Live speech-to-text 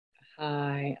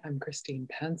Hi, I'm Christine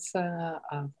Pensa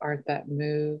of Art That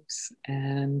Moves,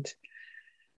 and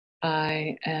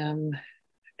I am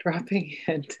dropping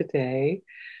in today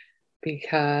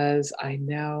because I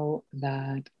know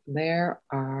that there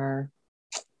are,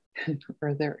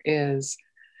 or there is,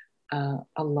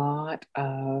 a lot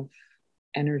of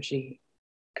energy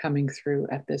coming through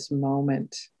at this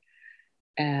moment,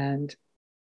 and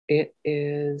it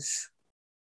is,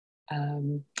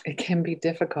 it can be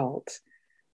difficult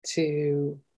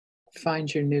to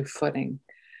find your new footing.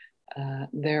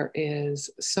 There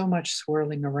is so much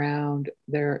swirling around.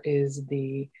 There is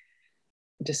the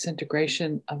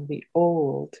disintegration of the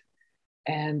old.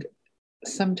 And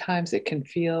sometimes it can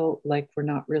feel like we're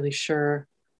not really sure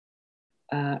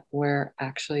where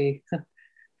actually,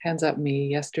 hands up me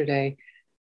yesterday,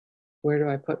 where do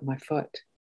I put my foot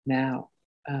now?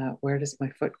 Where does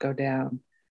my foot go down?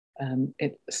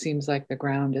 It seems like the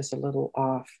ground is a little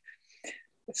off.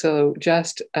 So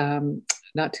just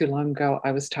not too long ago,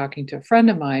 I was talking to a friend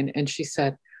of mine and she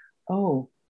said, "Oh,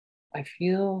 I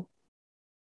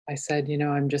said,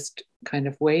 I'm just kind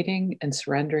of waiting and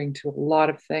surrendering to a lot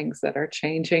of things that are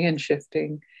changing and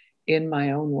shifting in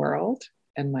my own world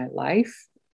and my life.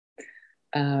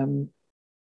 Um,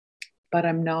 but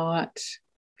I'm not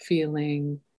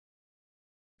feeling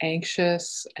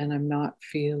anxious and I'm not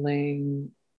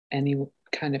feeling any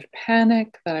kind of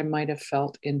panic that I might have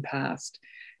felt in past."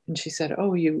 And she said,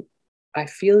 "Oh, I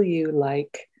feel you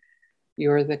like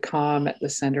you're the calm at the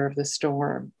center of the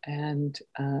storm." And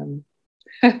and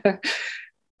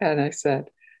I said,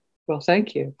 "Well,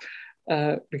 thank you,"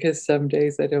 because some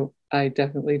days I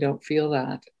definitely don't feel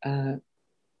that.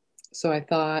 So I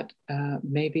thought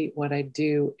maybe what I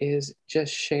do is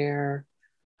just share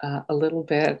a little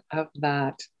bit of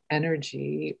that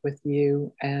energy with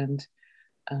you,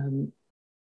 um,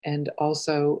 and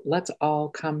also let's all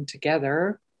come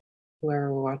together.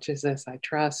 Whoever watches this, I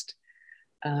trust,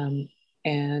 um,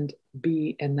 and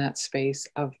be in that space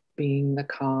of being the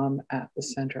calm at the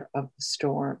center of the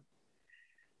storm.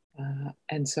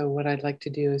 And so, what I'd like to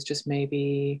do is just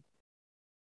maybe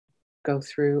go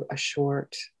through a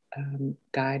short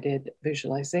guided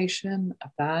visualization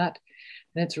of that.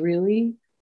 And it's really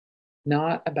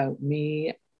not about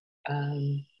me.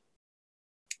 Um,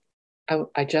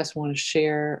 I just want to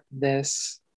share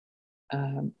this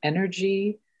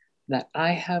energy that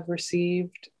I have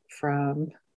received from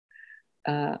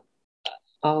uh,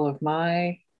 all of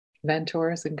my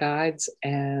mentors and guides,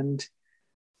 and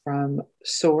from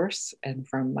source and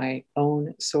from my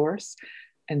own source.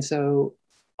 And so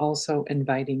also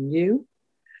inviting you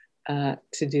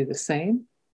to do the same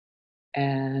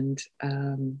and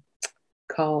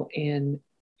call in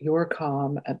your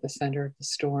calm at the center of the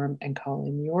storm and call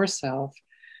in yourself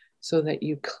so that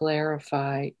you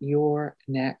clarify your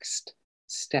next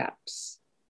steps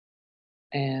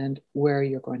and where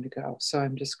you're going to go. So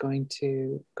I'm just going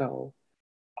to go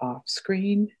off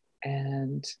screen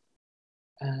and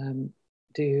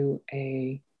do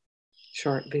a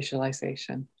short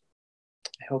visualization.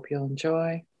 I hope you'll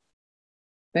enjoy.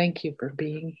 Thank you for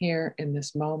being here in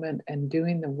this moment and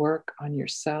doing the work on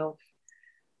yourself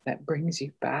that brings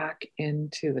you back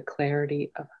into the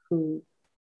clarity of who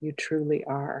you truly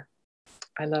are.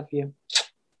 I love you.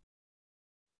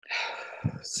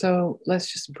 So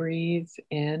let's just breathe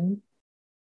in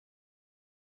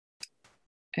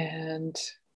and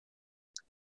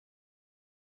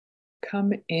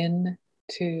come in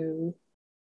to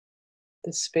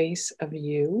the space of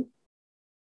you,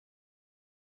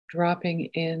 dropping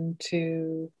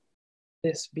into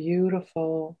this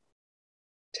beautiful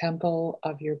temple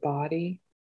of your body,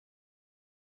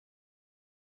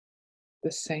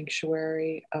 the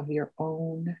sanctuary of your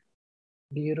own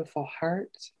beautiful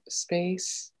heart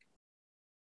space,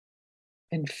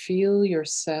 and feel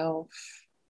yourself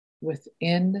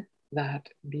within that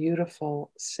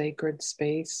beautiful sacred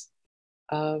space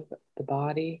of the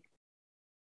body,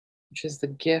 which is the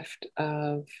gift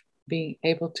of being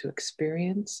able to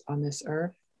experience on this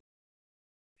earth.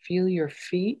 Feel your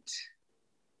feet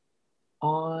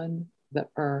on the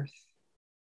earth.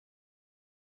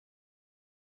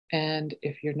 And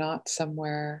if you're not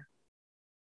somewhere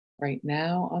right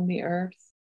now on the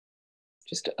earth,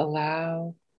 just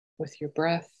allow with your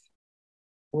breath,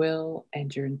 will,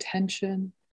 and your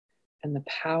intention and the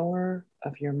power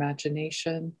of your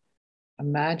imagination.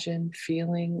 Imagine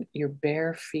feeling your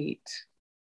bare feet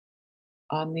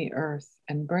on the earth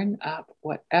and bring up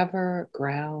whatever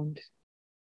ground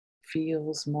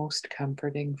feels most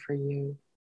comforting for you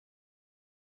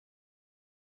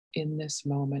in this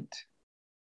moment.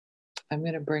 I'm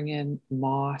going to bring in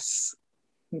moss.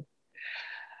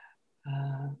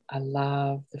 I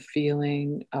love the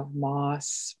feeling of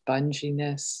moss,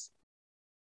 sponginess.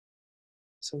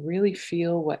 So really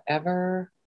feel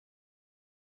whatever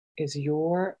is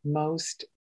your most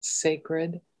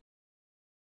sacred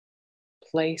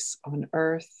place on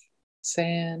earth: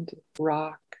 sand,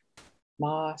 rock,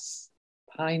 moss,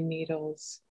 pine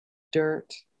needles,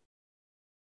 dirt,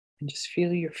 and just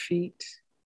feel your feet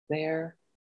there.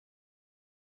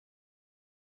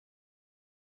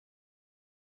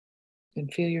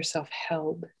 And feel yourself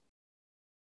held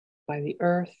by the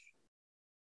earth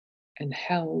and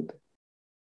held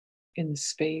in the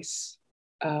space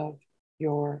of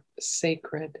your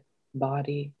sacred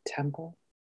body temple.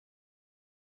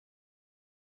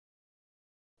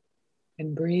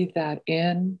 And breathe that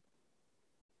in.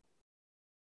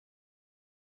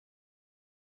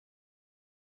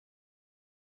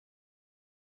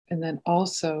 And then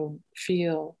also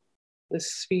feel the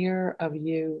sphere of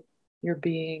you, your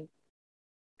being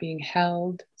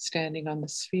held, standing on the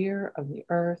sphere of the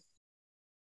earth,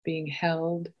 being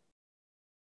held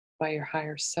by your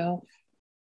higher self,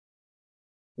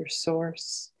 your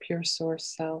source, pure source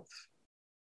self.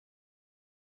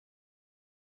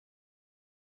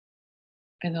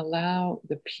 And allow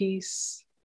the peace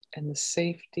and the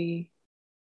safety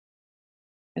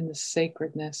and the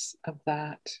sacredness of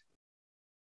that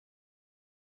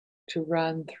to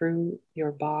run through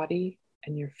your body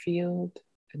and your field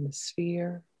and the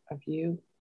sphere of you.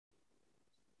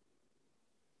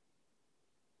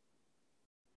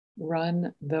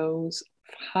 Run those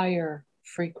higher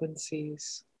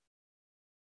frequencies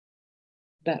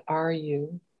that are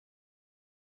you,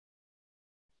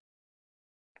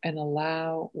 and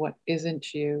allow what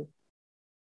isn't you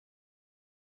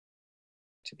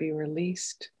to be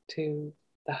released to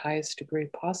the highest degree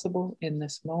possible in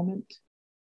this moment,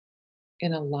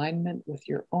 in alignment with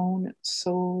your own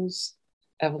soul's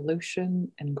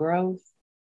evolution and growth,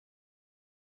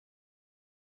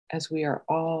 as we are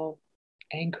all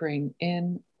anchoring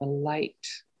in the light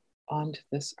onto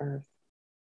this earth.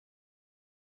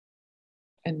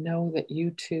 And know that you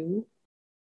too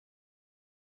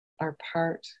are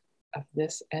part of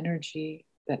this energy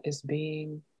that is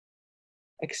being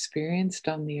experienced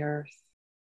on the earth,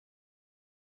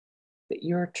 that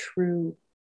your true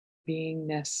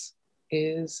beingness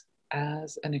is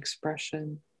as an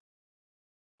expression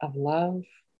of love,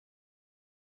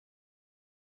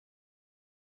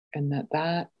 and that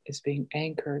that is being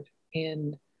anchored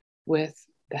in with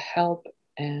the help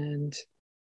and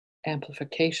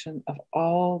amplification of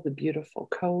all the beautiful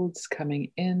codes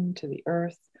coming into the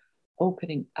earth,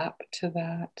 opening up to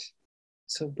that.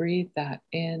 So breathe that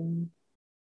in.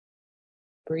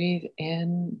 Breathe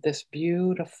in this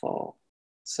beautiful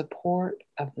support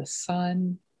of the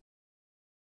sun,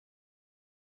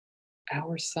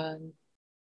 our sun,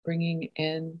 bringing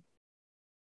in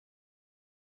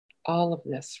all of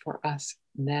this for us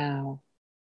now.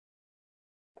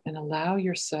 And allow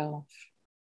yourself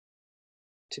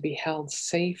to be held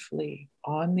safely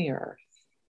on the earth,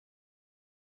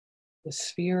 the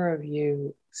sphere of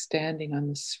you standing on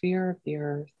the sphere of the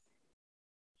earth,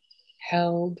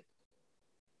 held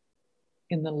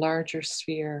in the larger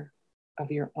sphere of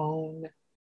your own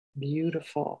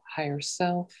beautiful higher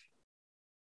self,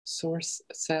 source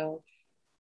self,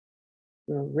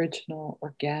 your original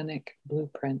organic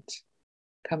blueprint,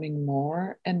 coming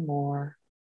more and more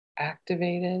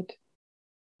activated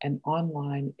and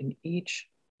online in each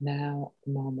now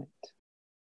moment.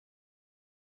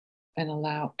 And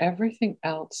allow everything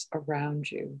else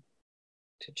around you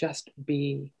to just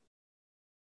be.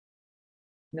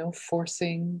 No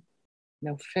forcing,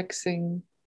 no fixing,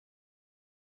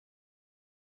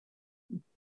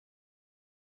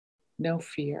 no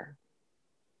fear.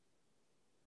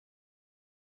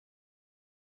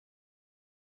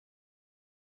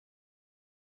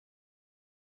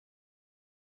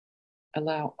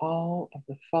 Allow all of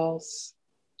the false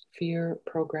fear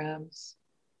programs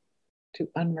to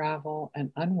unravel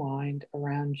and unwind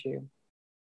around you,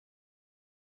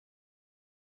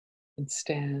 and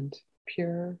stand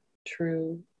pure,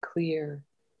 true, clear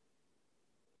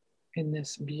in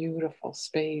this beautiful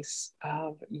space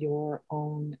of your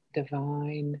own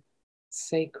divine,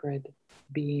 sacred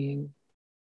being.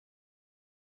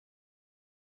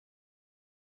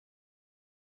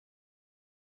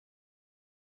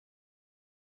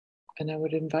 And I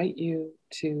would invite you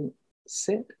to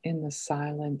sit in the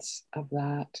silence of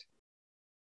that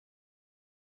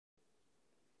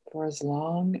for as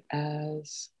long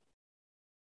as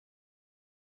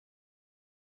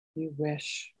you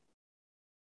wish,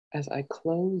 as I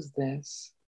close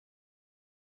this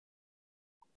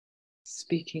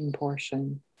speaking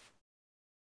portion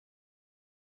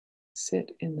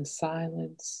sit in the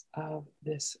silence of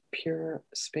this pure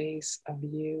space of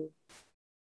you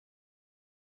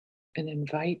and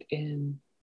invite in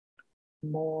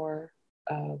more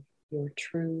of your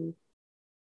true,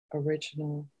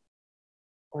 original,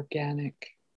 organic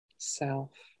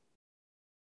self.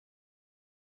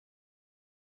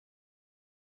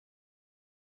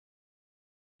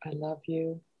 I love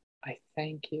you. I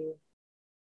thank you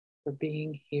for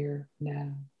being here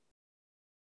now.